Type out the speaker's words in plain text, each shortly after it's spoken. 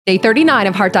Day 39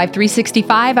 of Heart Dive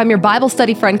 365. I'm your Bible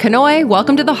study friend, Kanoe.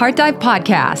 Welcome to the Heart Dive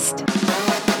podcast.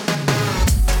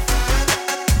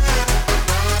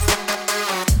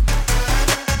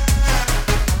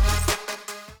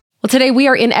 Well, today we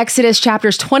are in Exodus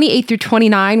chapters 28 through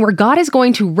 29, where God is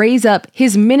going to raise up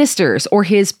his ministers or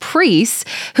his priests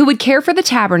who would care for the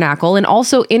tabernacle and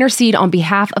also intercede on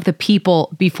behalf of the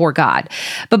people before God.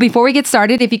 But before we get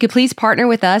started, if you could please partner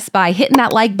with us by hitting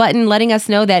that like button, letting us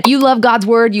know that you love God's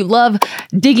word, you love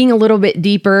digging a little bit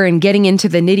deeper and getting into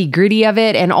the nitty-gritty of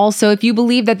it. And also, if you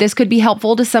believe that this could be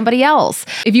helpful to somebody else.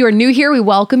 If you are new here, we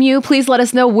welcome you. Please let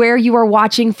us know where you are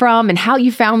watching from and how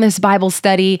you found this Bible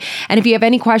study. And if you have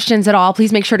any questions at all,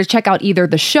 please make sure to check out either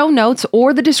the show notes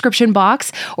or the description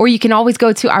box, or you can always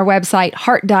go to our website,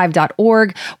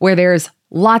 heartdive.org, where there's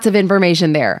lots of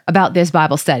information there about this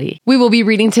Bible study. We will be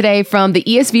reading today from the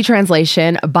ESV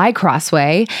translation by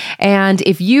Crossway. And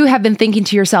if you have been thinking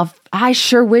to yourself, I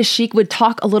sure wish she would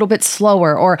talk a little bit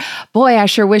slower, or boy, I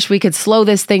sure wish we could slow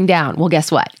this thing down. Well,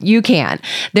 guess what? You can.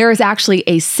 There is actually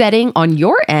a setting on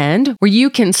your end where you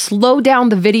can slow down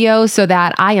the video so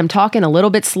that I am talking a little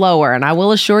bit slower. And I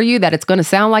will assure you that it's going to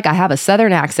sound like I have a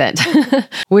Southern accent,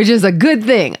 which is a good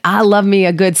thing. I love me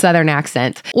a good Southern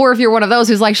accent. Or if you're one of those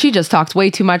who's like, she just talks way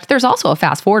too much, there's also a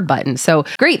fast forward button. So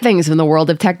great things in the world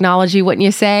of technology, wouldn't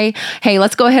you say? Hey,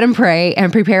 let's go ahead and pray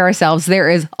and prepare ourselves. There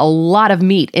is a lot of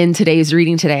meat in today's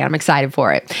reading today. I'm excited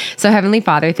for it. So Heavenly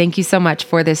Father, thank you so much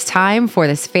for this time, for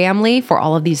this family, for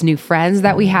all of these new friends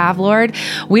that we have, Lord.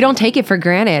 We don't take it for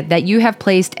granted that you have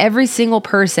placed every single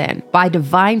person by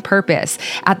divine purpose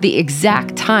at the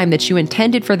exact time that you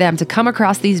intended for them to come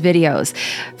across these videos,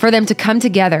 for them to come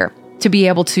together, to be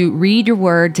able to read your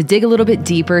word, to dig a little bit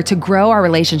deeper, to grow our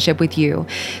relationship with you.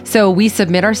 So we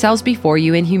submit ourselves before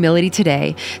you in humility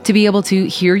today to be able to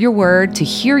hear your word, to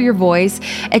hear your voice,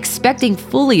 expecting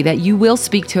fully that you will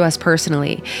speak to us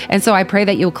personally. And so I pray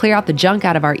that you'll clear out the junk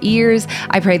out of our ears.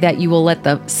 I pray that you will let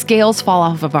the scales fall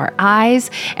off of our eyes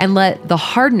and let the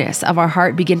hardness of our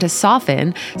heart begin to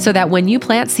soften so that when you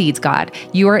plant seeds, God,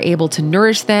 you are able to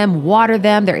nourish them, water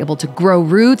them, they're able to grow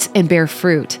roots and bear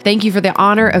fruit. Thank you for the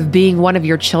honor of being one of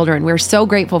your children. We're so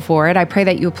grateful for it. I pray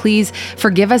that you'll please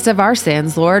forgive us of our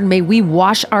sins, Lord. May we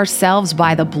wash ourselves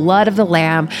by the blood of the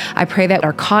Lamb. I pray that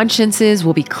our consciences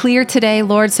will be clear today,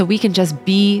 Lord, so we can just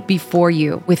be before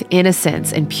you with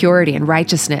innocence and purity and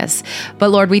righteousness. But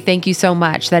Lord, we thank you so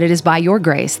much that it is by your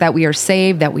grace that we are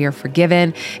saved, that we are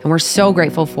forgiven, and we're so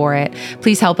grateful for it.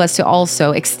 Please help us to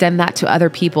also extend that to other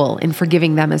people in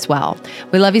forgiving them as well.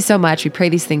 We love you so much. We pray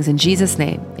these things in Jesus'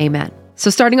 name. Amen. So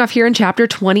starting off here in chapter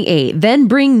 28, then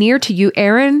bring near to you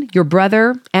Aaron, your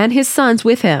brother, and his sons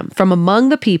with him from among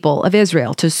the people of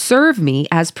Israel to serve me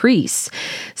as priests.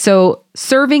 So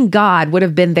serving God would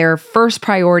have been their first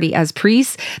priority as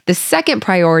priests. The second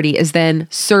priority is then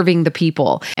serving the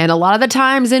people. And a lot of the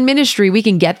times in ministry, we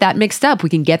can get that mixed up. We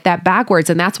can get that backwards.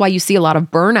 And that's why you see a lot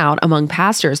of burnout among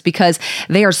pastors, because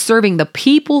they are serving the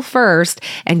people first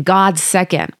and God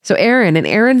second. So Aaron and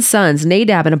Aaron's sons,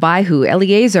 Nadab and Abihu,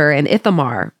 Eleazar and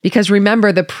Ithamar, because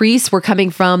remember, the priests were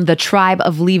coming from the tribe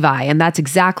of Levi. And that's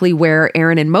exactly where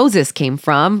Aaron and Moses came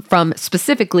from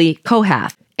specifically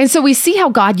Kohath. And so we see how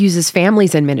God uses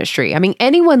families in ministry. I mean,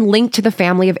 anyone linked to the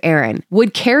family of Aaron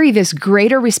would carry this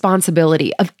greater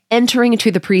responsibility of entering into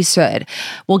the priesthood.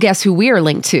 Well, guess who we are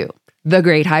linked to? The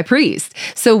great high priest.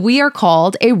 So we are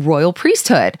called a royal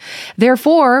priesthood.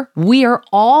 Therefore, we are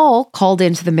all called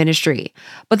into the ministry.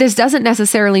 But this doesn't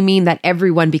necessarily mean that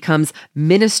everyone becomes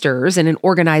ministers in an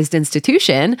organized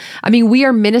institution. I mean, we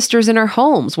are ministers in our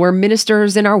homes. We're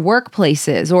ministers in our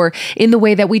workplaces, or in the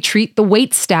way that we treat the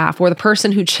wait staff or the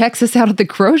person who checks us out at the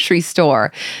grocery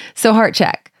store. So heart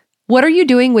check. What are you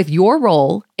doing with your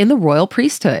role in the royal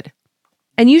priesthood?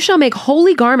 And you shall make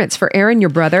holy garments for Aaron, your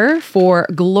brother, for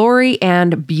glory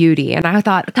and beauty. And I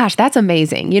thought, gosh, that's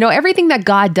amazing. You know, everything that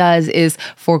God does is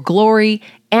for glory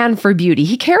and for beauty.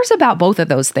 He cares about both of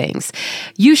those things.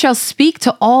 You shall speak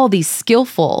to all these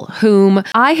skillful, whom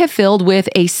I have filled with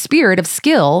a spirit of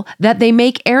skill, that they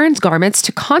make Aaron's garments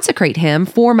to consecrate him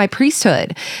for my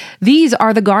priesthood. These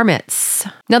are the garments.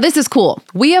 Now, this is cool.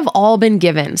 We have all been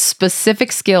given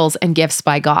specific skills and gifts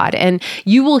by God, and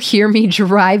you will hear me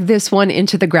drive this one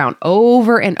into the ground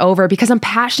over and over because I'm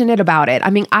passionate about it. I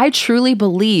mean, I truly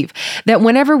believe that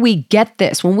whenever we get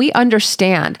this, when we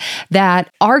understand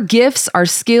that our gifts, our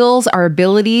skills, our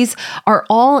abilities are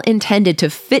all intended to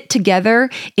fit together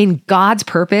in God's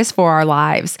purpose for our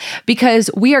lives, because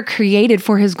we are created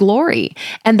for His glory.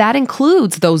 And that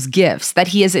includes those gifts that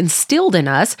He has instilled in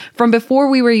us from before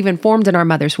we were even formed in our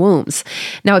mother's wombs.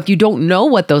 Now, if you don't know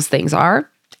what those things are,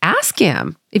 Ask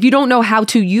him. If you don't know how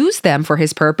to use them for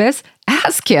his purpose,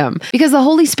 ask him, because the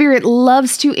Holy Spirit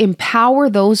loves to empower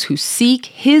those who seek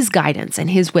his guidance and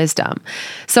his wisdom.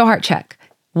 So heart check.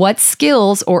 What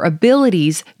skills or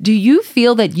abilities do you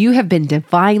feel that you have been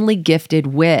divinely gifted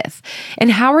with?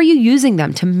 And how are you using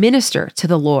them to minister to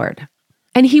the Lord?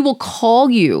 And he will call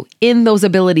you in those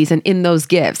abilities and in those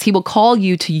gifts. He will call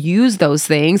you to use those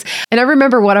things. And I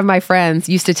remember one of my friends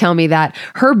used to tell me that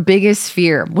her biggest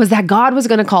fear was that God was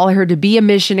going to call her to be a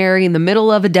missionary in the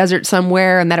middle of a desert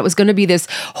somewhere, and that it was going to be this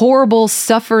horrible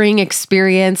suffering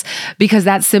experience because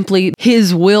that's simply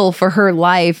his will for her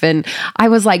life. And I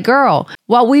was like, girl,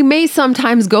 while we may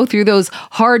sometimes go through those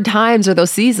hard times or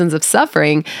those seasons of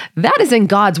suffering, that is in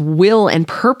God's will and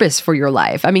purpose for your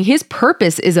life. I mean, his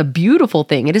purpose is a beautiful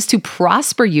thing. It is to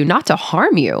prosper you, not to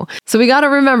harm you. So we got to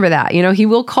remember that, he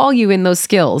will call you in those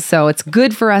skills. So it's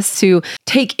good for us to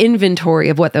take inventory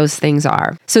of what those things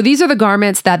are. So these are the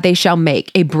garments that they shall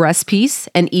make: a breastpiece,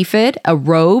 an ephod, a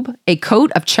robe, a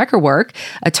coat of checkerwork,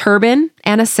 a turban,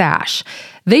 and a sash.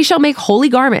 They shall make holy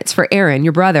garments for Aaron,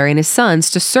 your brother, and his sons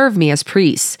to serve me as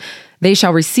priests. They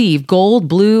shall receive gold,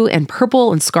 blue, and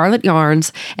purple and scarlet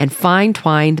yarns and fine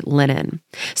twined linen.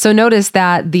 So notice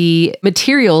that the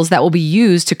materials that will be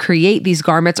used to create these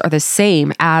garments are the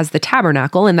same as the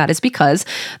tabernacle, and that is because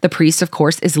the priest, of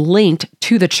course, is linked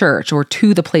to the church or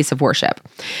to the place of worship.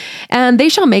 And they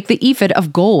shall make the ephod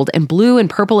of gold and blue and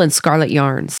purple and scarlet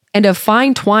yarns, and of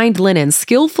fine twined linen,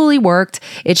 skillfully worked.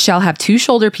 It shall have 2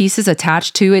 shoulder pieces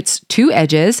attached to its 2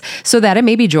 edges, so that it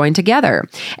may be joined together.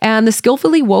 And the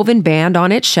skillfully woven band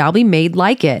on it shall be made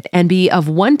like it, and be of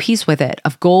one piece with it,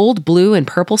 of gold, blue, and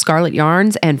purple scarlet yarns,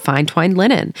 and fine twined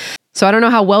linen. So I don't know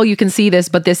how well you can see this,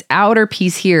 but this outer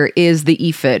piece here is the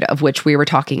ephod of which we were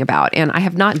talking about. And I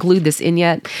have not glued this in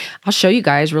yet. I'll show you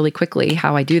guys really quickly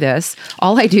how I do this.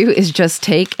 All I do is just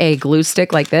take a glue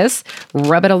stick like this,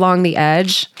 rub it along the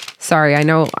edge. Sorry, I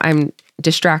know I'm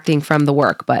distracting from the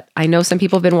work, but I know some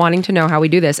people have been wanting to know how we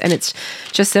do this, and it's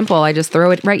just simple. I just throw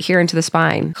it right here into the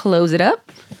spine, close it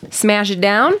up, smash it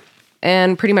down,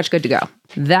 and pretty much good to go.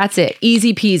 That's it.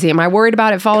 Easy peasy. Am I worried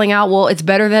about it falling out? Well, it's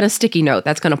better than a sticky note.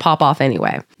 That's going to pop off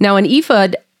anyway. Now, an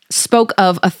ephod spoke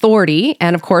of authority,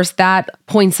 and of course that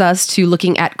points us to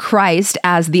looking at Christ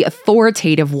as the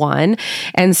authoritative one.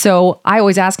 And so I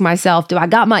always ask myself, do I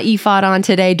got my ephod on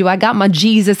today? Do I got my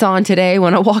Jesus on today?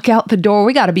 When I walk out the door,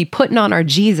 we got to be putting on our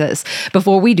Jesus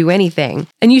before we do anything.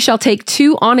 And you shall take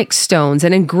 2 onyx stones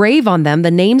and engrave on them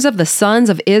the names of the sons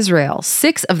of Israel,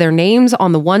 6 of their names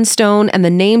on the one stone, and the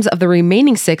names of the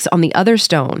remaining 6 on the other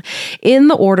stone, in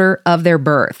the order of their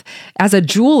birth. As a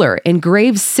jeweler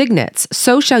engraves signets,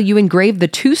 so shall you engrave the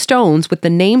 2 stones with the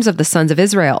names of the sons of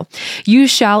Israel. You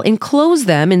shall enclose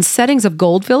them in settings of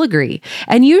gold filigree,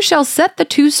 and you shall set the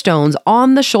 2 stones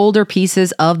on the shoulder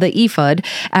pieces of the ephod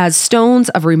as stones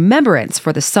of remembrance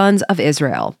for the sons of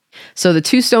Israel. So the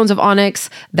 2 stones of onyx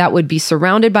that would be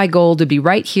surrounded by gold would be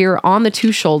right here on the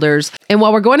 2 shoulders. And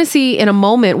while we're going to see in a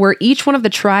moment where each one of the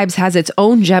tribes has its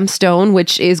own gemstone,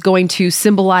 which is going to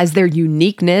symbolize their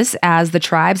uniqueness as the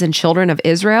tribes and children of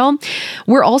Israel,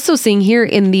 we're also seeing here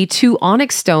in the 2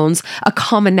 onyx stones a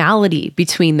commonality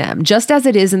between them, just as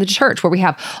it is in the church, where we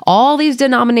have all these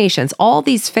denominations, all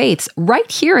these faiths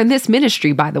right here in this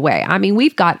ministry, by the way. I mean,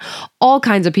 we've got all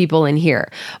kinds of people in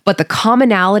here, but the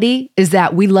commonality is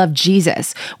that we love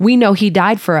Jesus. We know he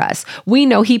died for us. We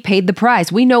know he paid the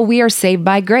price. We know we are saved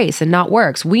by grace and not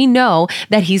works. We know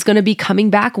that he's going to be coming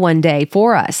back one day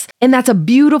for us. And that's a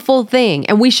beautiful thing.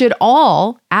 And we should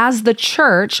all, as the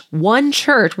church, one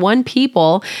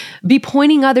people, be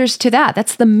pointing others to that.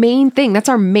 That's the main thing. That's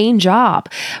our main job.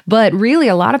 But really,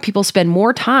 a lot of people spend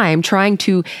more time trying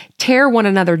to tear one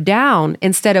another down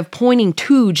instead of pointing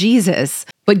to Jesus.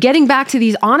 But getting back to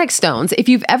these onyx stones, if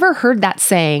you've ever heard that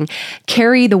saying,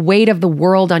 carry the weight of the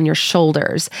world on your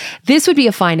shoulders, this would be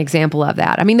a fine example of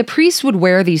that. I mean, the priest would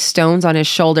wear these stones on his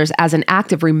shoulders as an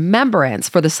act of remembrance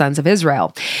for the sons of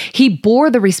Israel. He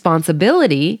bore the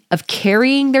responsibility of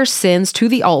carrying their sins to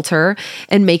the altar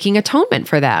and making atonement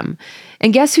for them.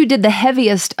 And guess who did the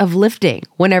heaviest of lifting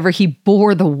whenever he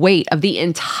bore the weight of the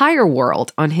entire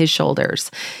world on his shoulders?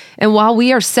 And while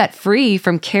we are set free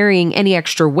from carrying any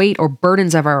extra weight or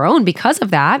burdens of our own because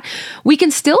of that, we can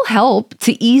still help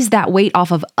to ease that weight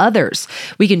off of others.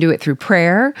 We can do it through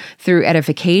prayer, through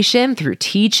edification, through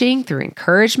teaching, through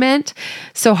encouragement.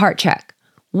 So heart check.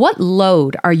 What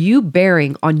load are you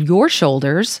bearing on your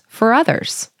shoulders for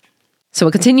others? So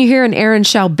we'll continue here, and Aaron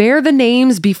shall bear the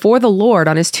names before the Lord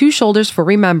on his 2 shoulders for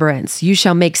remembrance. You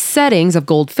shall make settings of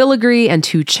gold filigree and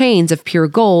 2 chains of pure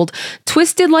gold,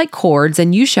 twisted like cords,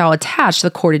 and you shall attach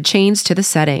the corded chains to the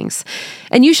settings.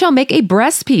 And you shall make a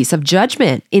breastpiece of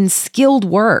judgment in skilled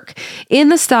work. In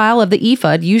the style of the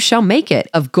ephod you shall make it.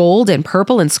 Of gold and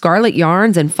purple and scarlet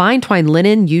yarns and fine twined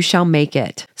linen you shall make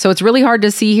it. So it's really hard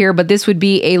to see here, but this would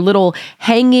be a little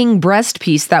hanging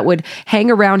breastpiece that would hang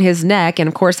around his neck, and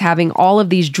of course having all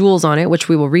of these jewels on it, which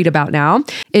we will read about now.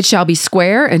 It shall be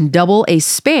square and double a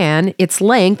span its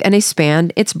length, and a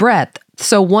span its breadth.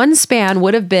 So 1 span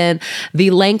would have been the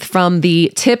length from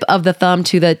the tip of the thumb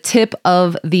to the tip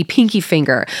of the pinky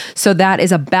finger. So that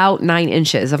is about 9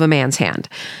 inches of a man's hand.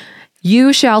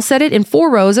 You shall set it in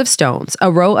 4 rows of stones.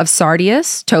 A row of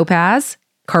sardius, topaz,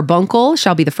 carbuncle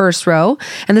shall be the first row,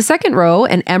 and the second row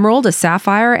an emerald, a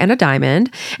sapphire, and a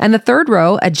diamond, and the third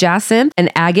row a jacinth, an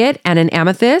agate, and an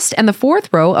amethyst, and the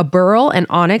fourth row a beryl, an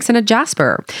onyx, and a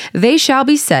jasper. They shall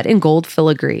be set in gold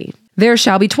filigree. There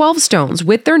shall be 12 stones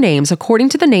with their names according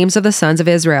to the names of the sons of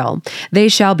Israel. They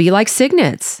shall be like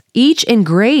signets, each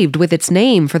engraved with its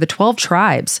name for the 12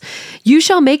 tribes. You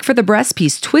shall make for the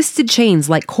breastpiece twisted chains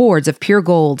like cords of pure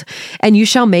gold. And you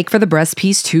shall make for the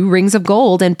breastpiece 2 rings of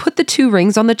gold, and put the 2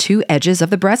 rings on the 2 edges of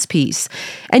the breastpiece.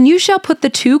 And you shall put the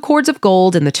 2 cords of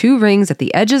gold in the 2 rings at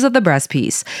the edges of the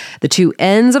breastpiece. The 2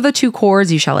 ends of the 2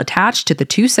 cords you shall attach to the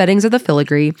 2 settings of the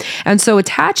filigree, and so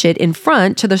attach it in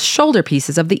front to the shoulder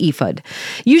pieces of the ephod.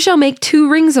 You shall make 2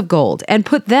 rings of gold, and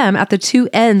put them at the 2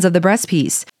 ends of the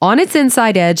breastpiece, on its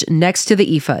inside edge next to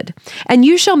the ephod. And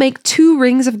you shall make 2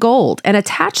 rings of gold, and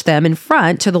attach them in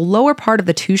front to the lower part of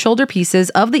the 2 shoulder pieces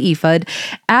of the ephod,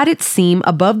 at its seam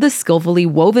above the skillfully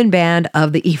woven band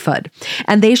of the ephod.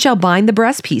 And they shall bind the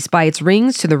breastpiece by its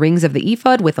rings to the rings of the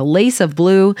ephod with a lace of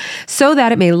blue, so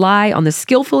that it may lie on the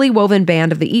skillfully woven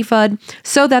band of the ephod,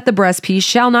 so that the breastpiece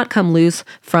shall not come loose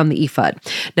from the ephod.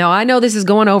 Now, I know this is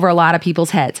going over a lot of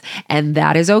people's heads, and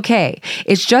that is okay.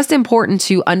 It's just important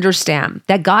to understand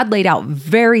that God laid out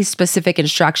very specific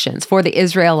instructions for the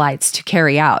Israelites to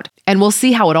carry out. And we'll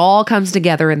see how it all comes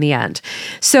together in the end.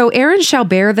 So Aaron shall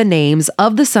bear the names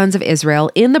of the sons of Israel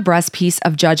in the breastpiece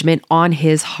of judgment on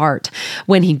his heart,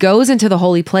 when he goes into the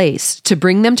holy place, to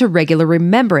bring them to regular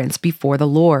remembrance before the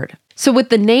Lord. So with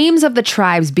the names of the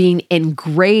tribes being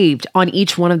engraved on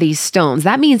each one of these stones,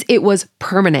 that means it was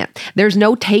permanent. There's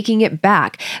no taking it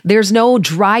back. There's no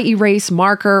dry erase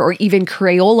marker or even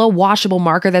Crayola washable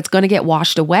marker that's going to get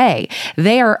washed away.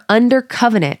 They are under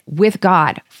covenant with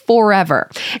God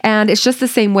forever. And it's just the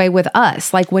same way with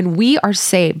us. Like when we are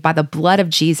saved by the blood of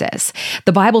Jesus,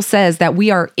 the Bible says that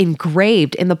we are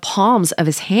engraved in the palms of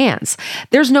his hands.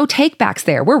 There's no takebacks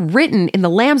there. We're written in the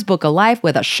Lamb's Book of Life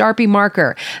with a Sharpie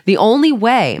marker. The only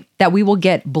way that we will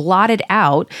get blotted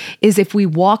out is if we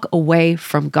walk away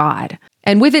from God.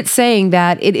 And with it saying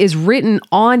that it is written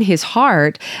on his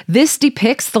heart, this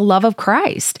depicts the love of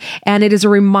Christ. And it is a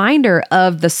reminder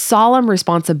of the solemn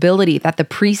responsibility that the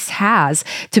priest has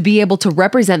to be able to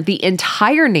represent the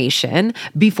entire nation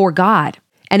before God.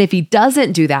 And if he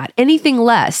doesn't do that, anything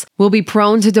less will be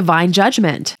prone to divine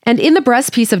judgment. And in the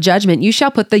breastpiece of judgment, you shall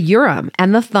put the Urim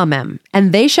and the Thummim,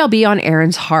 and they shall be on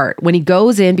Aaron's heart when he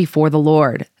goes in before the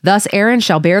Lord. Thus Aaron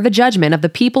shall bear the judgment of the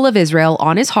people of Israel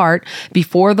on his heart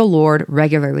before the Lord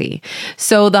regularly.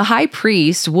 So the high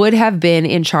priest would have been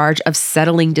in charge of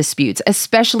settling disputes,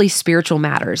 especially spiritual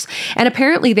matters. And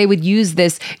apparently they would use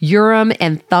this Urim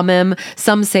and Thummim.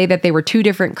 Some say that they were 2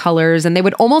 different colors, and they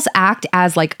would almost act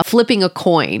as like flipping a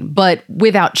coin, but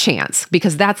without chance,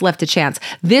 because that's left to chance.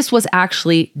 This was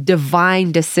actually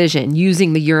divine decision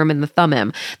using the Urim and the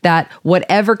Thummim, that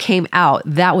whatever came out,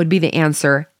 that would be the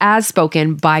answer as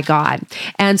spoken by God.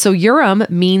 And so Urim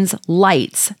means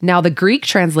lights. Now the Greek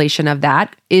translation of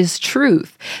that is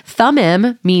truth.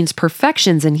 Thummim means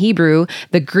perfections in Hebrew.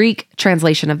 The Greek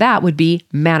translation of that would be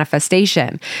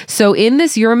manifestation. So in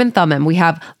this Urim and Thummim, we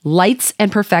have lights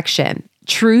and perfection,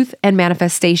 truth and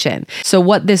manifestation. So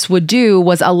what this would do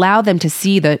was allow them to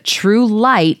see the true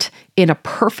light in a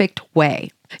perfect way.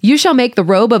 You shall make the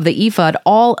robe of the ephod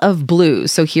all of blue.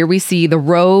 So here we see the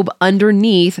robe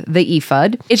underneath the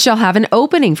ephod. It shall have an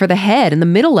opening for the head in the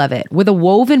middle of it, with a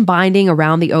woven binding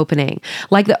around the opening,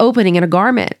 like the opening in a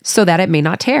garment, so that it may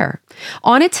not tear.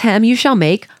 On its hem you shall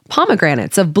make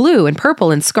pomegranates of blue and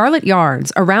purple and scarlet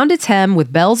yarns around its hem,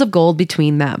 with bells of gold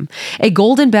between them. A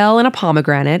golden bell and a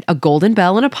pomegranate, a golden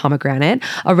bell and a pomegranate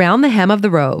around the hem of the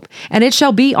robe. And it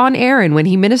shall be on Aaron when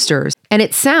he ministers, and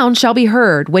its sound shall be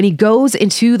heard when he goes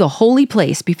into the holy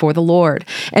place before the Lord,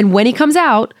 and when he comes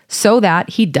out, so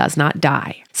that he does not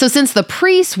die. So since the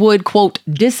priest would, quote,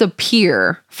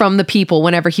 disappear from the people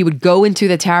whenever he would go into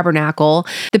the tabernacle,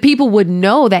 the people would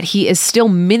know that he is still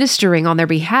ministering on their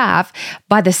behalf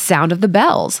by the sound of the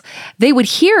bells. They would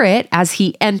hear it as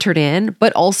he entered in,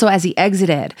 but also as he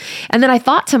exited. And then I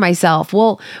thought to myself,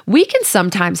 well, we can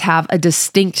sometimes have a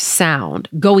distinct sound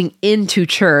going into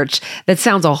church that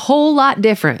sounds a whole lot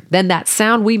different than that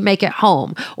sound we make at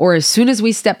home or as soon as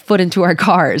we step foot into our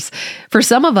cars. For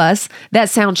some of us, that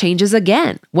sound changes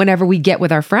again whenever we get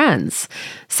with our friends.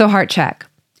 So heart check.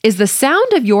 Is the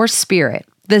sound of your spirit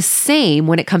the same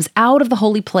when it comes out of the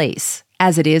holy place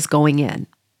as it is going in?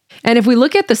 And if we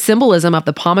look at the symbolism of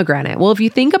the pomegranate, well, if you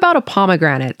think about a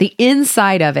pomegranate, the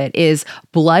inside of it is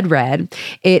blood red.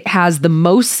 It has the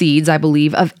most seeds, I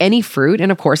believe, of any fruit.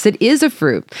 And of course, it is a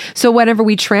fruit. So whenever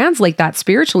we translate that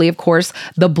spiritually, of course,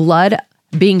 the blood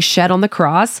being shed on the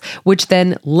cross, which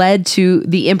then led to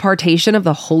the impartation of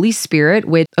the Holy Spirit,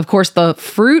 which, of course, the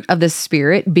fruit of the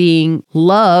Spirit being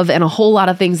love and a whole lot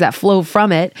of things that flow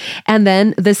from it. And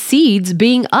then the seeds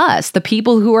being us, the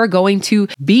people who are going to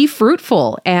be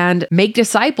fruitful and make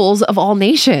disciples of all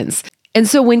nations. And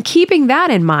so when keeping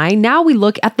that in mind, now we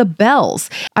look at the bells.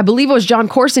 I believe it was John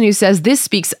Corson who says this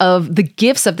speaks of the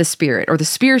gifts of the Spirit or the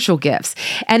spiritual gifts.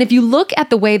 And if you look at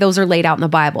the way those are laid out in the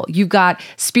Bible, you've got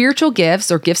spiritual gifts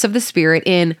or gifts of the Spirit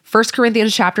in 1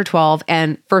 Corinthians chapter 12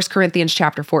 and 1 Corinthians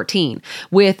chapter 14,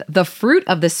 with the fruit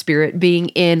of the Spirit being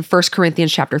in 1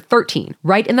 Corinthians chapter 13,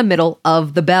 right in the middle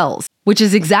of the bells, which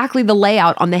is exactly the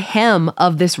layout on the hem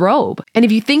of this robe. And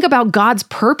if you think about God's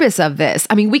purpose of this,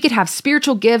 I mean, we could have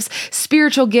spiritual gifts,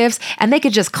 and they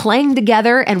could just clang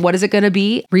together. And what is it going to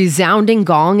be? Resounding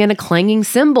gong and a clanging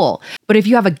cymbal. But if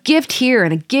you have a gift here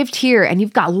and a gift here, and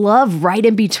you've got love right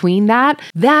in between that,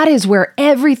 that is where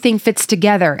everything fits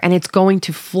together and it's going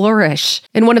to flourish.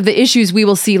 And one of the issues we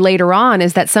will see later on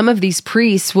is that some of these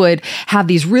priests would have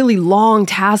these really long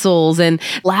tassels and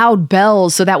loud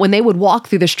bells so that when they would walk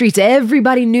through the streets,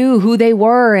 everybody knew who they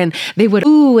were and they would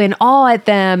ooh and awe at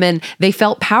them and they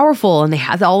felt powerful and they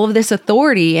had all of this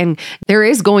authority. And there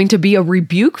is going to be a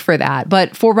rebuke for that.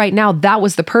 But for right now, that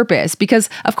was the purpose because,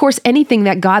 of course, anything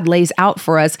that God lays out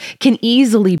for us can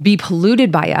easily be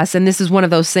polluted by us. And this is one of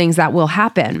those things that will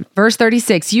happen. Verse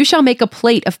 36, you shall make a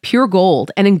plate of pure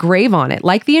gold and engrave on it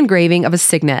like the engraving of a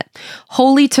signet,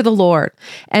 holy to the Lord.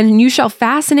 And you shall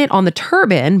fasten it on the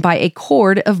turban by a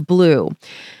cord of blue.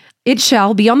 It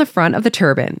shall be on the front of the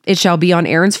turban. It shall be on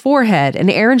Aaron's forehead,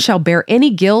 and Aaron shall bear any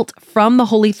guilt from the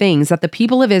holy things that the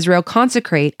people of Israel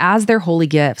consecrate as their holy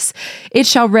gifts. It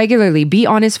shall regularly be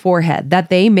on his forehead, that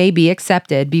they may be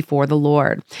accepted before the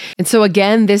Lord. And so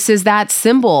again, this is that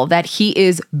symbol that he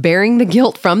is bearing the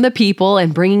guilt from the people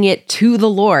and bringing it to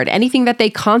the Lord. Anything that they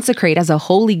consecrate as a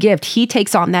holy gift, he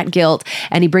takes on that guilt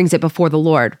and he brings it before the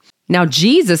Lord. Now,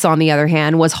 Jesus, on the other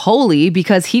hand, was holy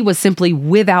because he was simply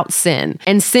without sin.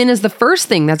 And sin is the first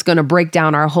thing that's going to break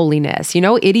down our holiness. You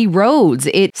know, it erodes,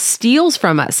 it steals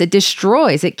from us, it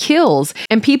destroys, it kills.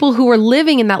 And people who are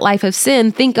living in that life of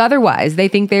sin think otherwise. They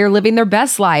think they are living their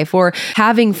best life or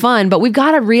having fun. But we've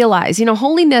got to realize, you know,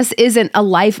 holiness isn't a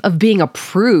life of being a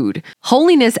prude.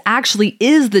 Holiness actually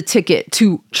is the ticket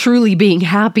to truly being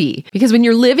happy. Because when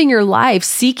you're living your life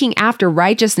seeking after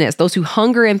righteousness, those who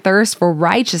hunger and thirst for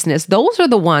righteousness, those are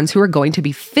the ones who are going to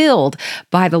be filled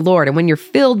by the Lord. And when you're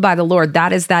filled by the Lord,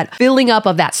 that is that filling up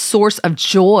of that source of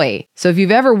joy. So if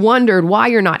you've ever wondered why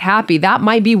you're not happy, that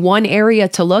might be one area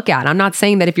to look at. I'm not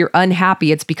saying that if you're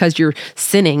unhappy, it's because you're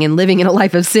sinning and living in a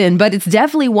life of sin, but it's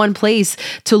definitely one place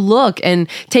to look and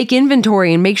take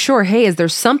inventory and make sure, hey, is there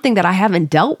something that I haven't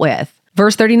dealt with?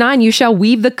 Verse 39, you shall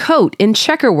weave the coat in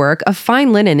checkerwork of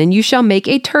fine linen, and you shall make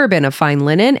a turban of fine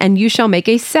linen, and you shall make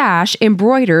a sash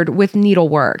embroidered with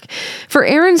needlework. For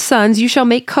Aaron's sons you shall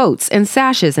make coats and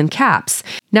sashes and caps.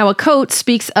 Now a coat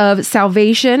speaks of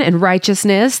salvation and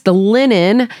righteousness, the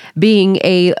linen being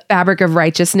a fabric of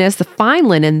righteousness, the fine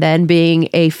linen then being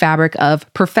a fabric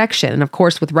of perfection. And of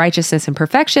course, with righteousness and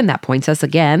perfection, that points us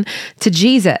again to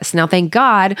Jesus. Now, thank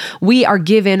God we are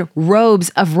given robes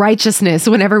of righteousness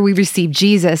whenever we receive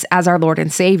Jesus as our Lord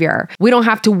and Savior. We don't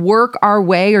have to work our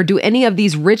way or do any of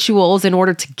these rituals in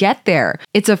order to get there.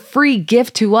 It's a free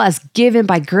gift to us given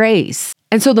by grace.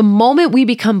 And so the moment we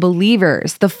become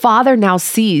believers, the Father now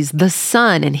sees the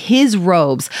Son and his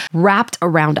robes wrapped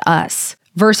around us.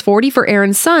 Verse 40, for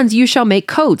Aaron's sons, you shall make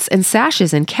coats and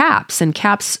sashes and caps. And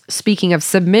caps, speaking of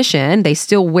submission, they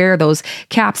still wear those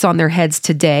caps on their heads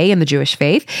today in the Jewish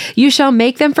faith. You shall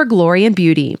make them for glory and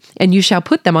beauty, and you shall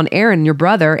put them on Aaron, your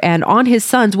brother, and on his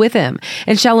sons with him,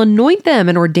 and shall anoint them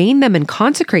and ordain them and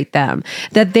consecrate them,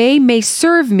 that they may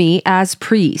serve me as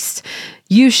priests.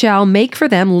 You shall make for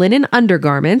them linen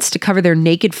undergarments to cover their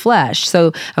naked flesh.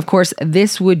 So, of course,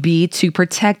 this would be to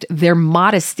protect their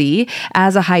modesty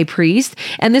as a high priest.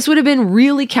 And this would have been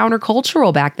really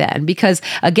countercultural back then because,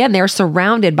 again, they're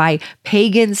surrounded by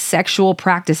pagan sexual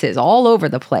practices all over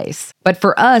the place. But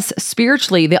for us,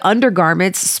 spiritually, the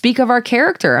undergarments speak of our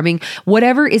character. I mean,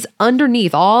 whatever is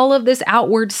underneath all of this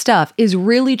outward stuff is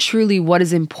really, truly what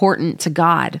is important to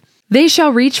God. They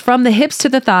shall reach from the hips to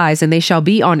the thighs, and they shall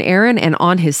be on Aaron and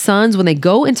on his sons when they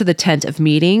go into the tent of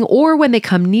meeting, or when they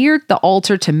come near the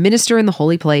altar to minister in the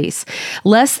holy place,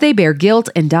 lest they bear guilt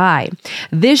and die.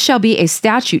 This shall be a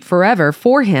statute forever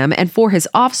for him and for his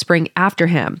offspring after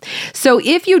him. So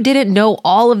if you didn't know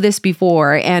all of this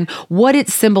before and what it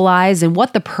symbolized and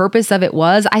what the purpose of it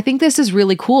was, I think this is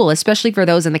really cool, especially for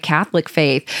those in the Catholic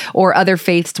faith or other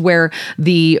faiths where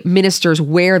the ministers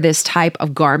wear this type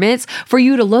of garments, for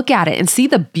you to look at it and see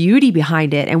the beauty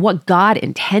behind it and what God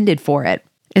intended for it.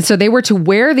 And so they were to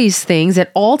wear these things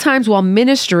at all times while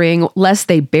ministering, lest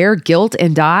they bear guilt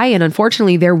and die. And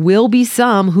unfortunately, there will be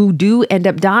some who do end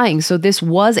up dying. So this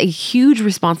was a huge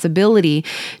responsibility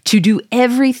to do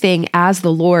everything as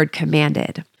the Lord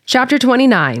commanded. Chapter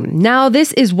 29. Now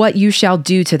this is what you shall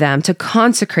do to them to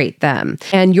consecrate them.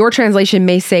 And your translation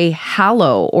may say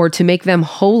hallow or to make them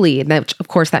holy. And that, of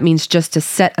course, that means just to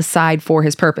set aside for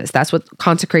his purpose. That's what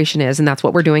consecration is. And that's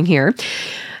what we're doing here.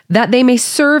 That they may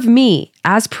serve me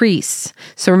as priests.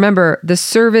 So remember, the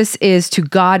service is to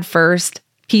God first,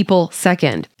 people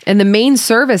second. And the main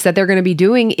service that they're going to be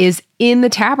doing is in the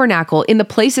tabernacle, in the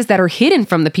places that are hidden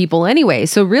from the people anyway.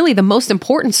 So really the most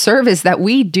important service that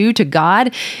we do to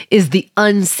God is the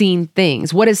unseen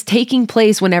things, what is taking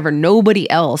place whenever nobody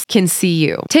else can see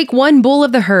you. Take 1 bull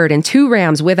of the herd and 2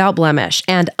 rams without blemish,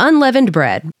 and unleavened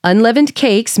bread, unleavened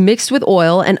cakes mixed with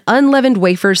oil, and unleavened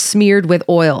wafers smeared with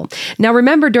oil. Now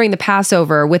remember, during the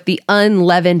Passover with the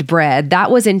unleavened bread, that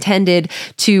was intended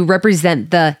to represent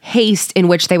the haste in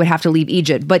which they would have to leave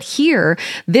Egypt. But here,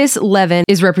 this leaven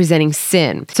is representing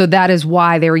sin. So that is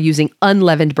why they were using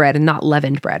unleavened bread and not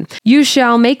leavened bread. You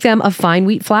shall make them of fine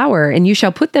wheat flour, and you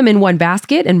shall put them in 1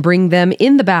 basket and bring them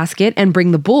in the basket and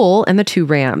bring the bull and the 2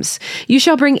 rams. You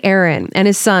shall bring Aaron and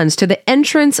his sons to the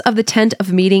entrance of the tent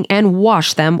of meeting and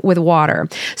wash them with water.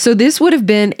 So this would have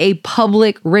been a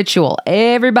public ritual.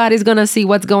 Everybody's going to see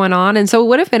what's going on. And so it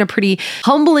would have been a pretty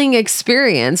humbling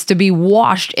experience to be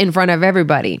washed in front of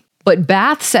everybody. But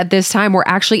baths at this time were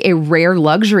actually a rare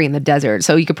luxury in the desert.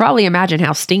 So you could probably imagine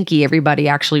how stinky everybody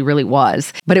actually really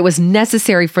was. But it was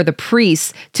necessary for the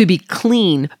priests to be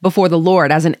clean before the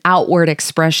Lord as an outward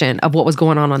expression of what was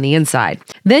going on the inside.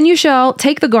 Then you shall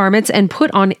take the garments and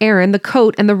put on Aaron the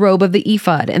coat and the robe of the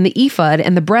ephod and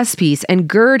the breastpiece, and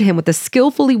gird him with the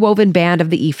skillfully woven band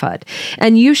of the ephod.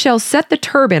 And you shall set the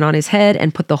turban on his head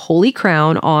and put the holy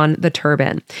crown on the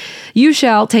turban. You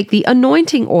shall take the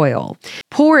anointing oil,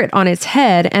 pour it on its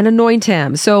head and anoint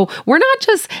him. So we're not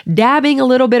just dabbing a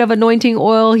little bit of anointing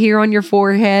oil here on your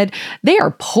forehead. They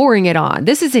are pouring it on.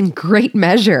 This is in great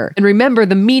measure. And remember,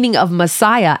 the meaning of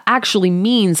Messiah actually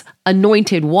means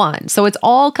anointed one. So it's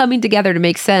all coming together to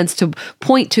make sense to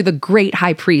point to the great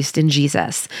high priest in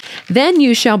Jesus. Then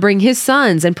you shall bring his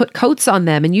sons and put coats on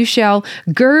them, and you shall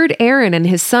gird Aaron and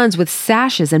his sons with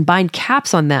sashes and bind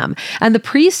caps on them, and the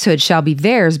priesthood shall be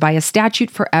theirs by a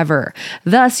statute forever.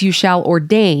 Thus you shall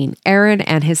ordain Aaron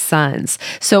and his sons.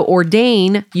 So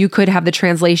ordain, you could have the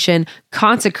translation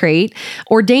consecrate.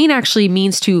 Ordain actually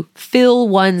means to fill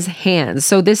one's hands.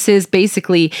 So this is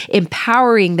basically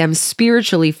empowering them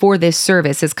spiritually for this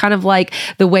service. It's kind of like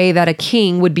the way that a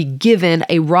king would be given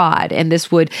a rod, and this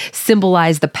would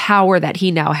symbolize the power that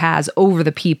he now has over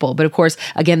the people. But of course,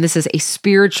 again, this is a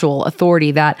spiritual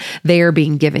authority that they are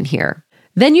being given here.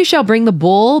 Then you shall bring the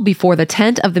bull before the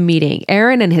tent of the meeting.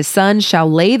 Aaron and his sons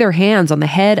shall lay their hands on the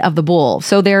head of the bull.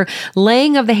 So their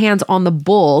laying of the hands on the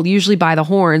bull, usually by the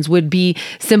horns, would be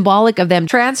symbolic of them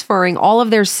transferring all of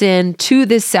their sin to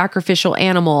this sacrificial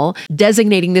animal,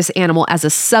 designating this animal as a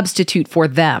substitute for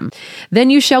them. Then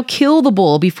you shall kill the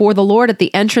bull before the Lord at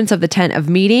the entrance of the tent of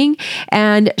meeting,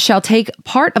 and shall take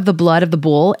part of the blood of the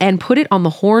bull and put it on the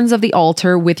horns of the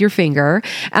altar with your finger,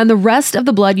 and the rest of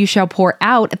the blood you shall pour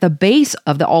out at the base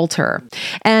of the altar.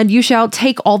 And you shall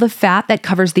take all the fat that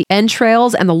covers the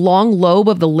entrails and the long lobe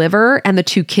of the liver and the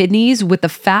 2 kidneys with the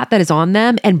fat that is on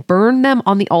them, and burn them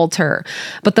on the altar.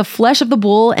 But the flesh of the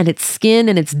bull and its skin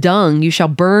and its dung you shall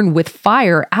burn with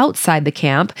fire outside the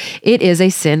camp. It is a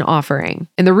sin offering.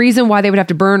 And the reason why they would have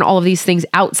to burn all of these things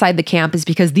outside the camp is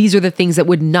because these are the things that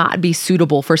would not be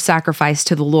suitable for sacrifice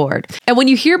to the Lord. And when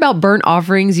you hear about burnt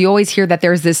offerings, you always hear that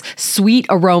there's this sweet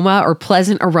aroma or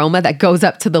pleasant aroma that goes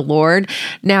up to the Lord.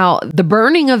 Now, the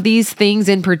burning of these things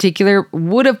in particular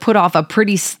would have put off a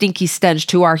pretty stinky stench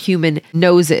to our human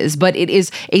noses, but it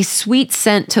is a sweet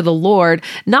scent to the Lord,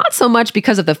 not so much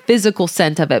because of the physical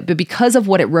scent of it, but because of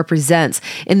what it represents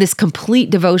in this complete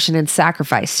devotion and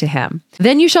sacrifice to him.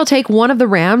 Then you shall take one of the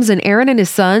rams, and Aaron and his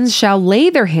sons shall lay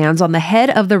their hands on the head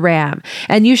of the ram,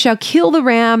 and you shall kill the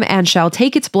ram and shall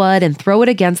take its blood and throw it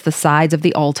against the sides of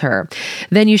the altar.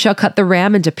 Then you shall cut the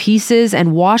ram into pieces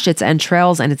and wash its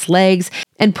entrails and its legs,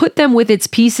 and put them with its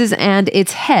pieces and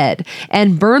its head,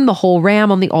 and burn the whole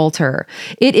ram on the altar.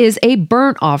 It is a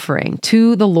burnt offering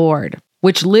to the Lord,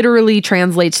 which literally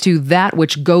translates to that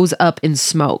which goes up in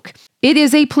smoke. It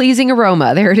is a pleasing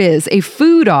aroma. There it is, a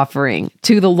food offering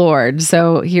to the Lord.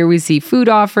 So here we see food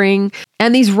offering.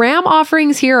 And these ram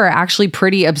offerings here are actually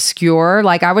pretty obscure.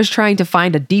 Like, I was trying to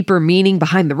find a deeper meaning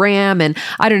behind the ram. And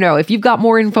I don't know, if you've got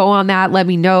more info on that, let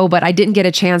me know. But I didn't get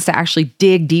a chance to actually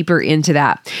dig deeper into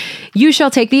that. You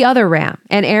shall take the other ram,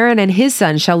 and Aaron and his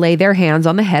sons shall lay their hands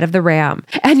on the head of the ram.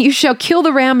 And you shall kill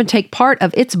the ram and take part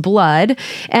of its blood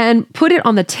and put it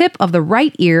on the tip of the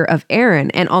right ear of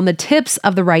Aaron, and on the tips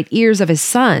of the right ears of his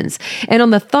sons, and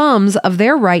on the thumbs of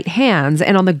their right hands,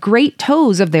 and on the great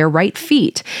toes of their right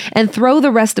feet, and throw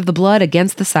the rest of the blood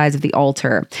against the sides of the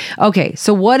altar. Okay,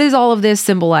 so what is all of this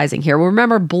symbolizing here? Well,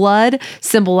 remember, blood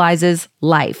symbolizes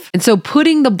life. And so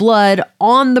putting the blood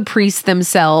on the priests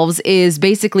themselves is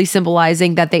basically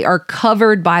symbolizing that they are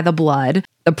covered by the blood.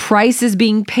 The price is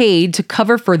being paid to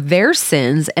cover for their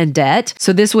sins and debt.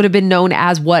 So this would have been known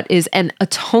as what is an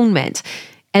atonement.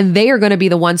 And they are going to be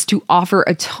the ones to offer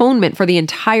atonement for the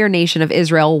entire nation of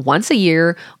Israel once a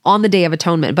year on the Day of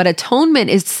Atonement. But atonement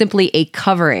is simply a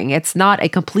covering. It's not a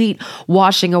complete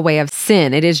washing away of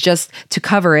sin. It is just to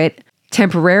cover it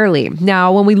temporarily.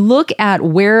 Now, when we look at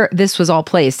where this was all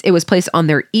placed, it was placed on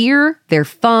their ear, their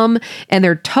thumb, and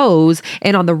their toes,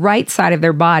 and on the right side of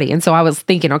their body. And so I was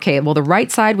thinking, okay, well, the right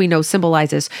side we know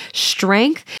symbolizes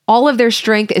strength. All of their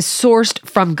strength is sourced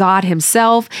from God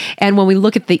himself. And when we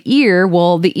look at the ear,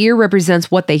 well, the ear represents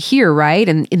what they hear, right?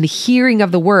 And in the hearing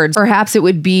of the words, perhaps it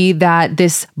would be that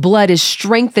this blood is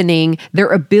strengthening their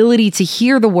ability to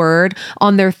hear the word,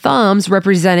 on their thumbs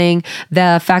representing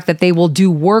the fact that they will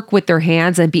do work with their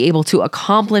hands and be able to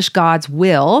accomplish God's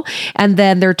will, and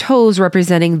then their toes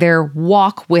representing their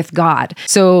walk with God.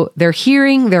 So their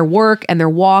hearing, their work, and their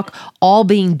walk all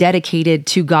being dedicated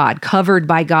to God, covered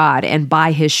by God and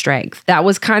by his strength. That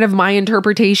was kind of my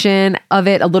interpretation of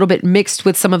it, a little bit mixed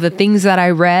with some of the things that I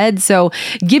read. So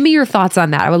give me your thoughts on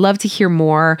that. I would love to hear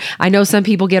more. I know some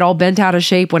people get all bent out of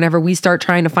shape whenever we start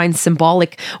trying to find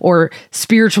symbolic or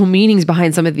spiritual meanings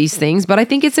behind some of these things, but I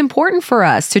think it's important for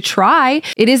us to try.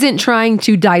 It isn't trying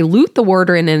to dilute the word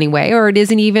in any way, or it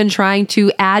isn't even trying to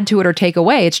add to it or take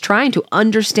away. It's trying to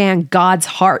understand God's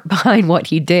heart behind what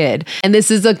he did. And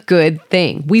this is a good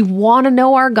thing. We want to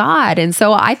know our God. And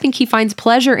so I think he finds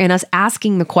pleasure in us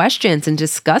asking the questions and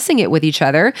discussing it with each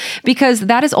other, because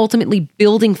that is ultimately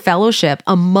building fellowship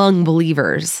among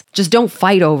believers. Just don't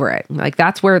fight over it. Like,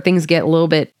 that's where things get a little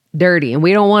bit dirty, and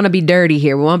we don't want to be dirty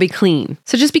here. We want to be clean.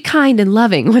 So just be kind and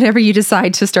loving whenever you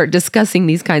decide to start discussing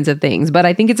these kinds of things. But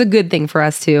I think it's a good thing for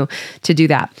us to do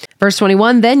that. Verse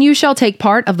 21, then you shall take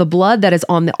part of the blood that is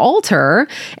on the altar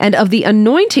and of the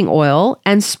anointing oil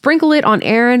and sprinkle it on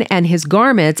Aaron and his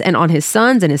garments and on his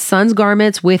sons and his sons'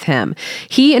 garments with him.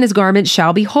 He and his garments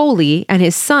shall be holy, and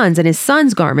his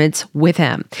sons garments with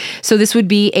him. So this would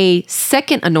be a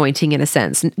second anointing in a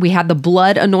sense. We had the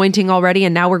blood anointing already,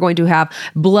 and now we're going to have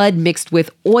blood mixed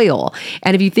with oil.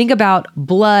 And if you think about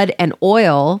blood and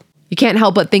oil, you can't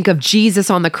help but think of Jesus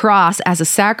on the cross as a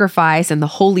sacrifice and the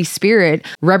Holy Spirit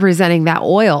representing that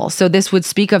oil. So this would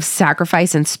speak of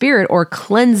sacrifice and spirit, or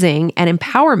cleansing and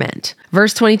empowerment.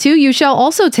 Verse 22, you shall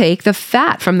also take the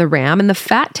fat from the ram and the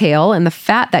fat tail and the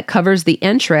fat that covers the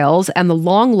entrails and the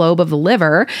long lobe of the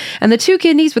liver and the 2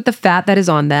 kidneys with the fat that is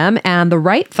on them and the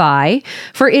right thigh,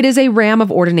 for it is a ram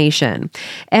of ordination.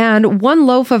 And 1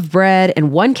 loaf of bread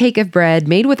and 1 cake of bread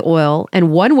made with oil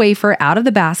and 1 wafer out of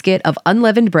the basket of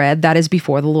unleavened bread that is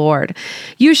before the Lord.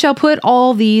 You shall put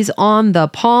all these on the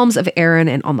palms of Aaron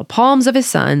and on the palms of his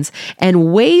sons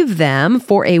and wave them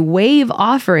for a wave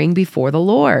offering before the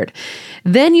Lord.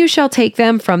 Then you shall take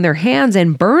them from their hands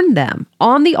and burn them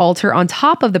on the altar on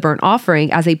top of the burnt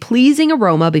offering as a pleasing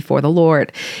aroma before the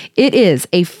Lord. It is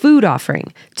a food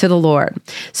offering to the Lord.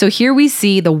 So here we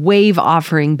see the wave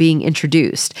offering being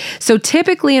introduced. So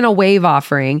typically in a wave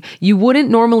offering, you wouldn't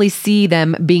normally see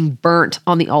them being burnt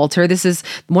on the altar. This is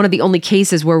one of of the only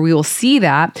cases where we will see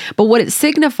that. But what it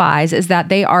signifies is that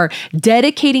they are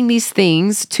dedicating these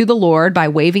things to the Lord by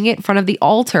waving it in front of the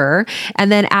altar.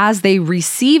 And then as they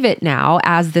receive it now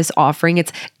as this offering,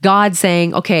 it's God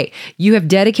saying, okay, you have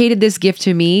dedicated this gift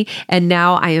to me, and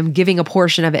now I am giving a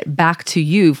portion of it back to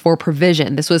you for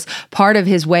provision. This was part of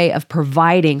his way of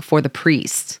providing for the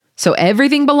priest. So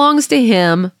everything belongs to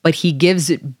him, but he gives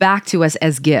it back to us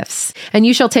as gifts. And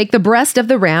you shall take the breast of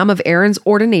the ram of Aaron's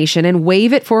ordination and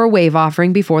wave it for a wave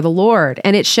offering before the Lord,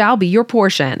 and it shall be your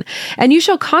portion. And you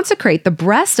shall consecrate the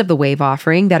breast of the wave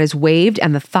offering that is waved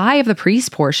and the thigh of the priest's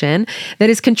portion that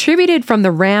is contributed from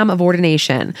the ram of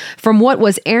ordination, from what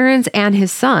was Aaron's and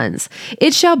his sons.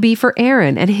 It shall be for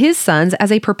Aaron and his sons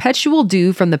as a perpetual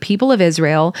due from the people of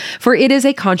Israel, for it is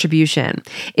a contribution.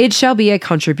 It shall be a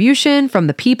contribution from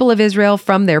the people of Israel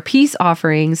from their peace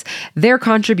offerings, their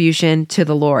contribution to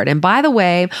the Lord. And by the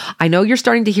way, I know you're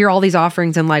starting to hear all these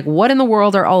offerings and like, what in the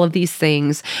world are all of these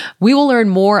things? We will learn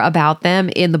more about them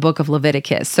in the book of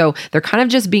Leviticus. So they're kind of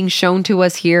just being shown to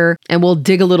us here, and we'll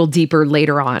dig a little deeper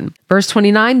later on. Verse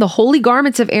 29, the holy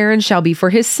garments of Aaron shall be for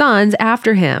his sons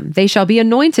after him. They shall be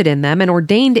anointed in them and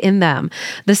ordained in them.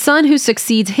 The son who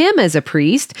succeeds him as a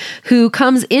priest, who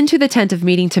comes into the tent of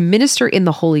meeting to minister in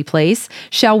the holy place,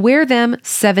 shall wear them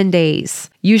 7 days.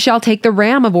 You shall take the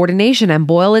ram of ordination and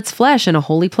boil its flesh in a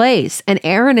holy place, and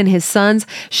Aaron and his sons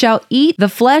shall eat the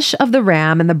flesh of the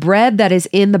ram and the bread that is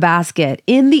in the basket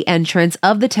in the entrance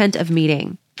of the tent of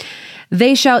meeting.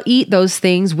 They shall eat those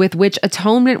things with which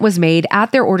atonement was made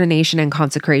at their ordination and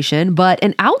consecration, but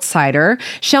an outsider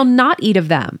shall not eat of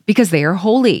them, because they are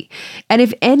holy. And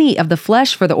if any of the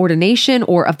flesh for the ordination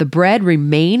or of the bread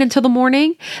remain until the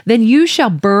morning, then you shall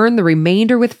burn the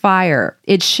remainder with fire.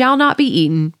 It shall not be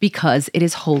eaten, because it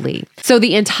is holy. So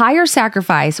the entire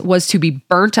sacrifice was to be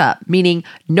burnt up, meaning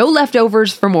no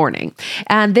leftovers for morning.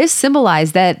 And this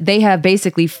symbolized that they have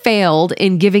basically failed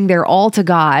in giving their all to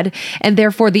God, and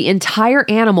therefore the entire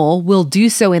animal will do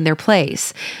so in their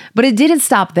place. But it didn't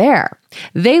stop there.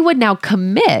 They would now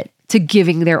commit to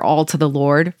giving their all to the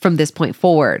Lord from this point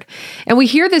forward. And we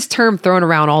hear this term thrown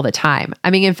around all the time. I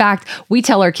mean, in fact, we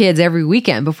tell our kids every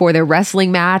weekend before their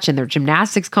wrestling match and their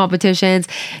gymnastics competitions,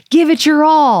 give it your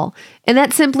all. And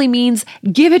that simply means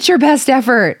give it your best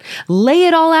effort. Lay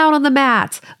it all out on the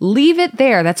mats. Leave it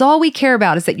there. That's all we care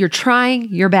about, is that you're trying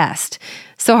your best.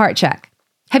 So heart check.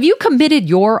 Have you committed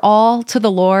your all to the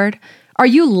Lord? Are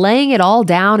you laying it all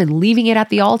down and leaving it at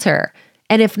the altar?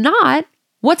 And if not,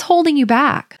 what's holding you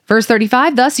back? Verse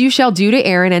 35, thus you shall do to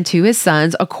Aaron and to his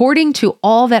sons according to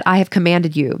all that I have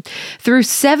commanded you. Through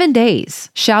 7 days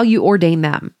shall you ordain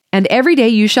them. And every day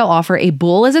you shall offer a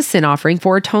bull as a sin offering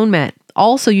for atonement.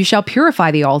 Also, you shall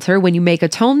purify the altar when you make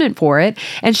atonement for it,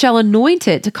 and shall anoint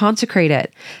it to consecrate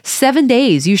it. 7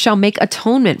 days you shall make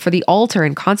atonement for the altar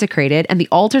and consecrate it, and the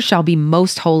altar shall be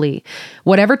most holy.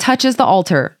 Whatever touches the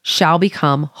altar shall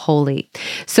become holy.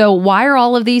 So why are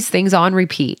all of these things on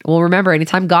repeat? Well, remember,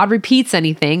 anytime God repeats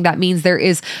anything, that means there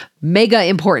is mega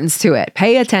importance to it.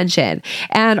 Pay attention.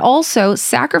 And also,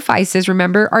 sacrifices,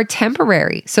 remember, are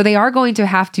temporary. So they are going to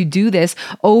have to do this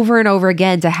over and over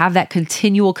again to have that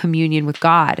continual communion with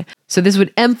God. So this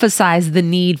would emphasize the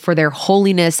need for their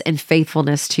holiness and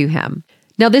faithfulness to him.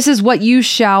 Now, this is what you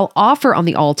shall offer on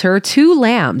the altar: 2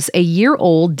 lambs, a year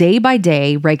old, day by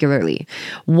day, regularly.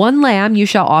 1 lamb you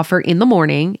shall offer in the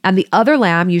morning, and the other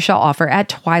lamb you shall offer at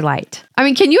twilight. I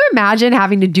mean, can you imagine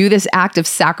having to do this act of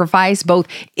sacrifice both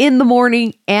in the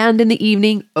morning and in the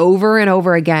evening over and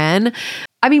over again?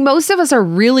 I mean, most of us are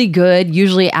really good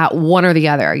usually at one or the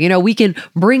other. You know, we can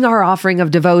bring our offering of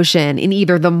devotion in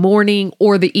either the morning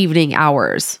or the evening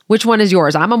hours. Which one is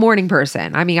yours? I'm a morning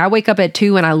person. I mean, I wake up at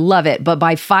 2 and I love it, but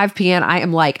by 5 p.m. I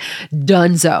am like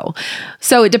donezo.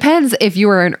 So it depends if you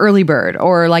are an early bird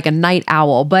or like a night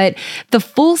owl, but the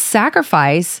full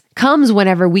sacrifice comes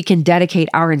whenever we can dedicate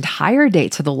our entire day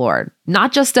to the Lord,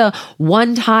 not just a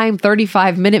one-time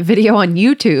 35-minute video on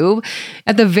YouTube.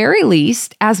 At the very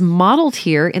least, as modeled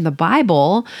here in the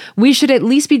Bible, we should at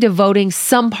least be devoting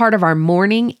some part of our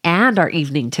morning and our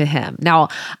evening to him. Now,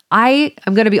 I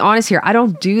am going to be honest here. I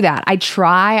don't do that.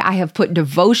 I have put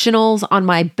devotionals on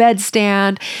my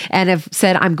bedstand and have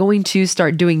said I'm going to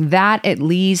start doing that at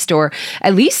least, or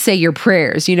at least say your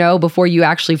prayers, before you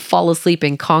actually fall asleep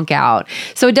and conk out.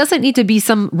 So it doesn't need to be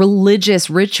some religious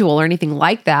ritual or anything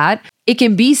like that. It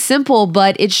can be simple,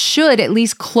 but it should at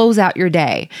least close out your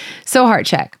day. So heart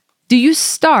check. Do you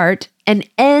start and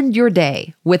end your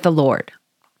day with the Lord?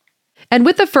 And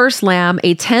with the first lamb,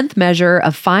 a 10th measure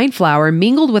of fine flour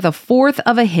mingled with a fourth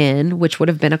of a hin, which would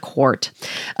have been a quart,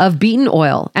 of beaten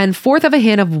oil, and fourth of a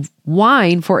hin of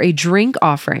wine for a drink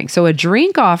offering. So a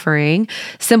drink offering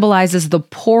symbolizes the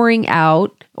pouring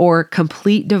out or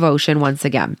complete devotion once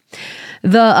again.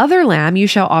 The other lamb you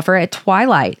shall offer at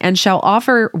twilight, and shall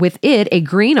offer with it a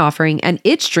grain offering and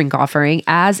its drink offering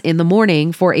as in the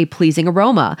morning for a pleasing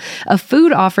aroma, a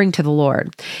food offering to the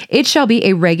Lord. It shall be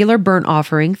a regular burnt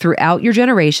offering throughout your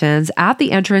generations at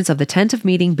the entrance of the tent of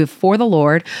meeting before the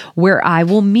Lord, where I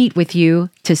will meet with you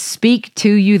to speak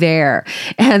to you there.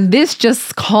 And this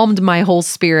just calmed my whole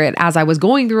spirit as I was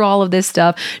going through all of this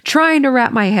stuff, trying to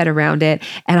wrap my head around it.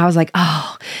 And I was like,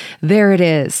 oh, there it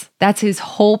is. That's his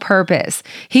whole purpose.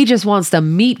 He just wants to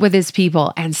meet with his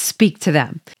people and speak to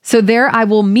them. So there I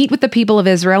will meet with the people of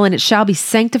Israel, and it shall be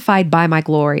sanctified by my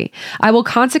glory. I will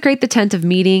consecrate the tent of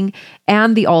meeting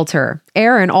and the altar.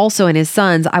 Aaron also and his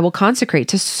sons I will consecrate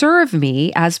to serve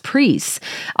me as priests.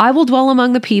 I will dwell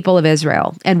among the people of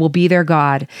Israel and will be their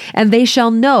God. And they shall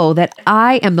know that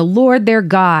I am the Lord their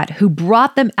God, who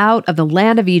brought them out of the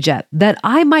land of Egypt, that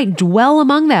I might dwell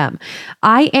among them.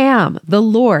 I am the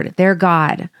Lord their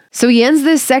God. So he ends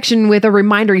this section with a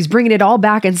reminder. He's bringing it all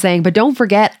back and saying, but don't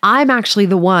forget, I'm actually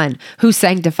the one who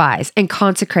sanctifies and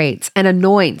consecrates and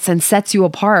anoints and sets you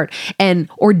apart and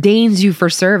ordains you for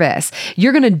service.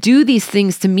 You're going to do these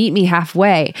things to meet me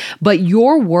halfway, but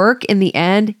your work in the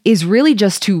end is really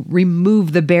just to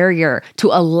remove the barrier, to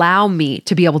allow me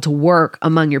to be able to work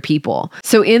among your people.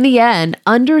 So in the end,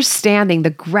 understanding the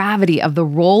gravity of the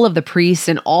role of the priest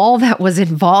and all that was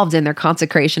involved in their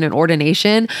consecration and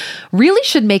ordination really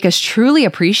should make us truly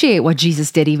appreciate what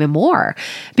Jesus did even more,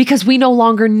 because we no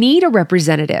longer need a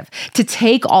representative to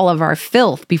take all of our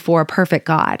filth before a perfect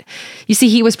God. You see,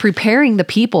 he was preparing the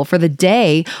people for the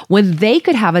day when they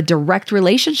could have a direct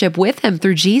relationship with him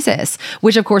through Jesus,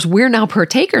 which of course we're now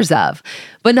partakers of.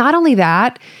 But not only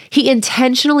that, he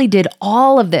intentionally did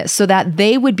all of this so that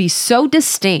they would be so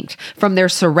distinct from their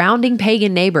surrounding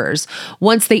pagan neighbors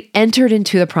once they entered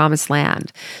into the promised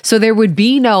land. So there would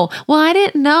be no, well, I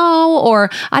didn't know, or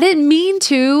I didn't mean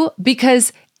to,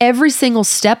 because every single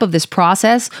step of this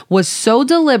process was so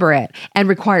deliberate and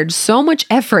required so much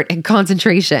effort and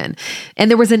concentration.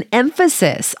 And there was an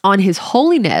emphasis on his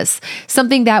holiness,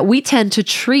 something that we tend to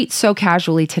treat so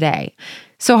casually today.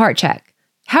 So heart check.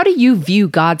 How do you view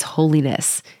God's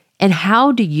holiness, and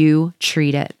how do you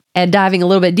treat it? And diving a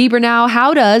little bit deeper now,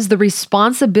 how does the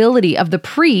responsibility of the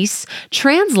priests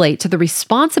translate to the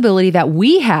responsibility that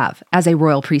we have as a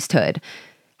royal priesthood?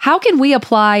 How can we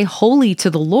apply holy to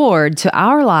the Lord to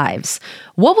our lives?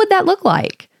 What would that look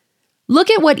like? Look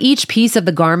at what each piece of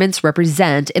the garments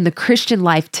represent in the Christian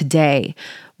life today.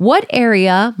 What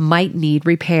area might need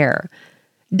repair?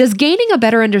 Does gaining a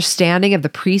better understanding of the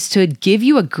priesthood give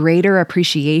you a greater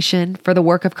appreciation for the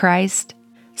work of Christ?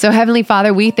 So Heavenly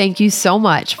Father, we thank you so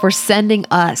much for sending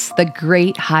us the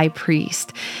great high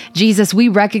priest. Jesus, we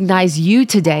recognize you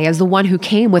today as the one who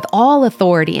came with all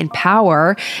authority and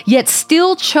power, yet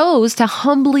still chose to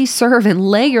humbly serve and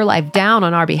lay your life down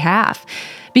on our behalf.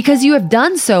 Because you have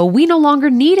done so, we no longer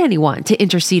need anyone to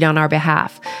intercede on our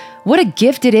behalf. What a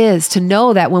gift it is to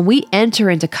know that when we enter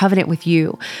into covenant with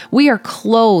you, we are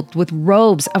clothed with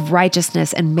robes of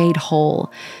righteousness and made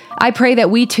whole. I pray that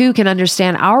we too can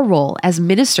understand our role as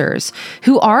ministers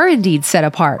who are indeed set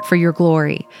apart for your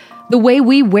glory. The way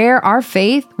we wear our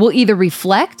faith will either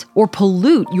reflect or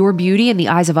pollute your beauty in the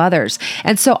eyes of others.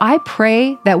 And so I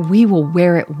pray that we will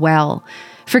wear it well.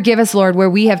 Forgive us, Lord, where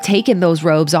we have taken those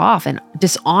robes off and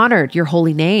dishonored your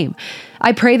holy name.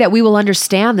 I pray that we will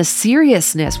understand the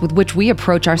seriousness with which we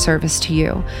approach our service to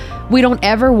you. We don't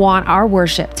ever want our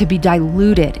worship to be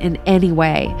diluted in any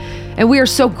way. And we are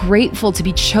so grateful to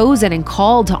be chosen and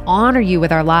called to honor you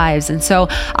with our lives. And so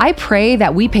I pray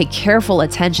that we pay careful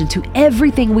attention to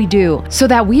everything we do so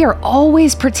that we are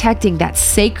always protecting that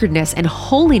sacredness and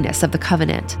holiness of the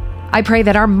covenant. I pray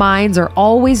that our minds are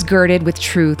always girded with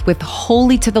truth, with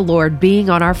holy to the Lord being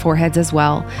on our foreheads as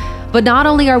well. But not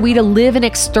only are we to live in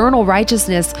external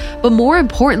righteousness, but more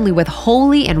importantly with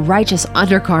holy and righteous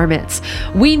undergarments.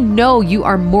 We know you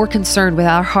are more concerned with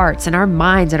our hearts and our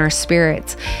minds and our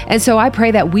spirits. And so I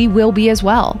pray that we will be as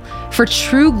well. For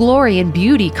true glory and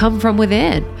beauty come from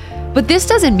within. But this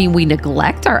doesn't mean we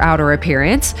neglect our outer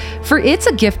appearance, for it's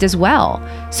a gift as well.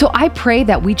 So I pray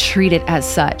that we treat it as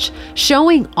such,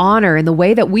 showing honor in the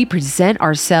way that we present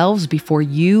ourselves before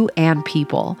you and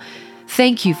people.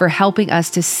 Thank you for helping us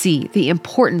to see the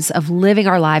importance of living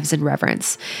our lives in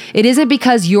reverence. It isn't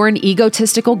because you're an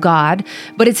egotistical God,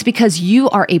 but it's because you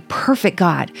are a perfect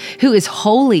God who is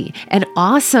holy and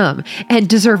awesome and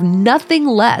deserve nothing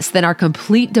less than our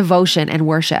complete devotion and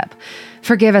worship.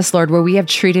 Forgive us, Lord, where we have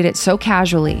treated it so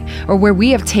casually or where we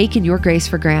have taken your grace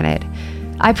for granted.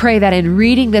 I pray that in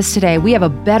reading this today, we have a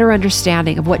better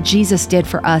understanding of what Jesus did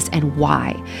for us and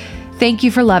why. Thank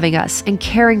you for loving us and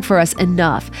caring for us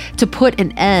enough to put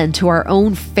an end to our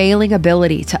own failing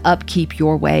ability to upkeep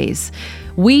your ways.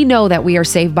 We know that we are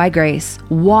saved by grace,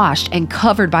 washed and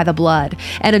covered by the blood,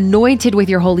 and anointed with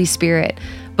your Holy Spirit,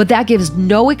 but that gives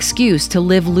no excuse to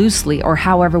live loosely or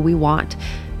however we want.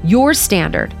 Your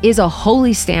standard is a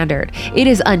holy standard. It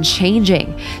is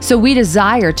unchanging. So we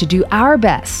desire to do our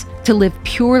best to live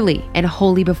purely and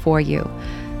holy before you.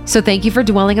 So thank you for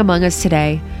dwelling among us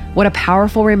today. What a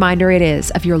powerful reminder it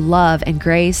is of your love and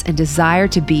grace and desire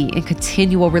to be in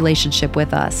continual relationship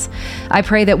with us. I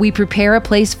pray that we prepare a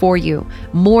place for you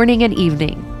morning and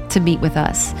evening to meet with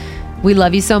us. We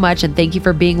love you so much and thank you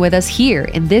for being with us here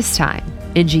in this time.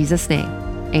 In Jesus' name,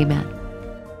 amen.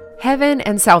 Heaven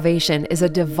and salvation is a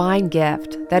divine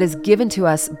gift that is given to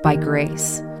us by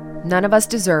grace. None of us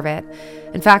deserve it.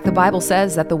 In fact, the Bible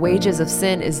says that the wages of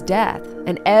sin is death,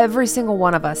 and every single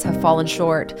one of us have fallen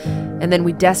short, and then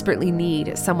we desperately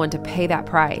need someone to pay that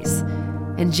price.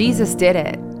 And Jesus did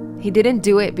it. He didn't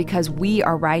do it because we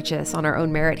are righteous on our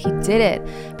own merit. He did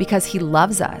it because he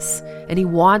loves us, and he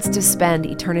wants to spend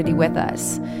eternity with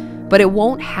us. But it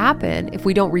won't happen if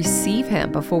we don't receive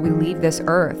him before we leave this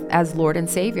earth as Lord and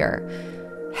Savior.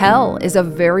 Hell is a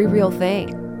very real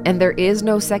thing. And there is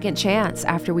no second chance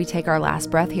after we take our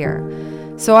last breath here.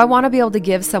 So I want to be able to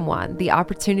give someone the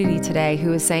opportunity today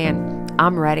who is saying,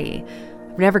 I'm ready.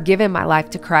 I've never given my life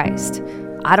to Christ.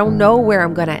 I don't know where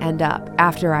I'm going to end up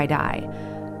after I die.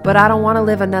 But I don't want to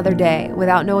live another day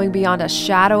without knowing beyond a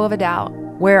shadow of a doubt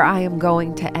where I am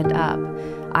going to end up.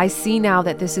 I see now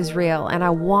that this is real and I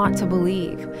want to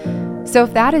believe. So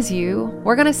if that is you,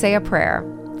 we're going to say a prayer.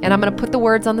 And I'm going to put the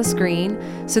words on the screen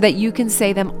so that you can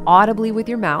say them audibly with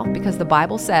your mouth, because the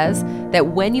Bible says that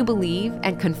when you believe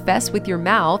and confess with your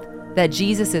mouth that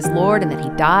Jesus is Lord and that he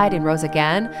died and rose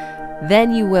again,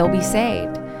 then you will be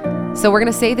saved. So we're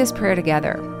going to say this prayer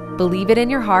together. Believe it in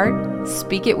your heart,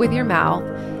 speak it with your mouth,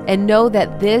 and know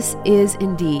that this is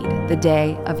indeed the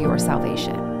day of your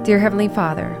salvation. Dear Heavenly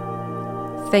Father,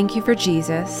 thank you for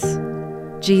Jesus.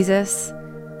 Jesus,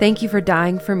 thank you for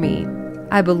dying for me.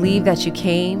 I believe that you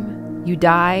came, you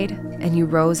died, and you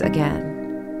rose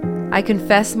again. I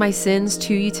confess my sins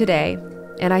to you today,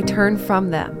 and I turn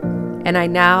from them, and I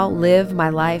now live my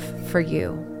life for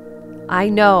you. I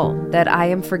know that I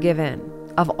am forgiven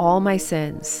of all my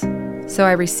sins, so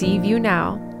I receive you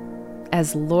now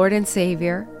as Lord and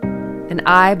Savior, and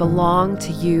I belong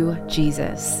to you,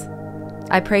 Jesus.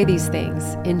 I pray these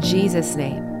things in Jesus'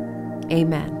 name.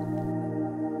 Amen.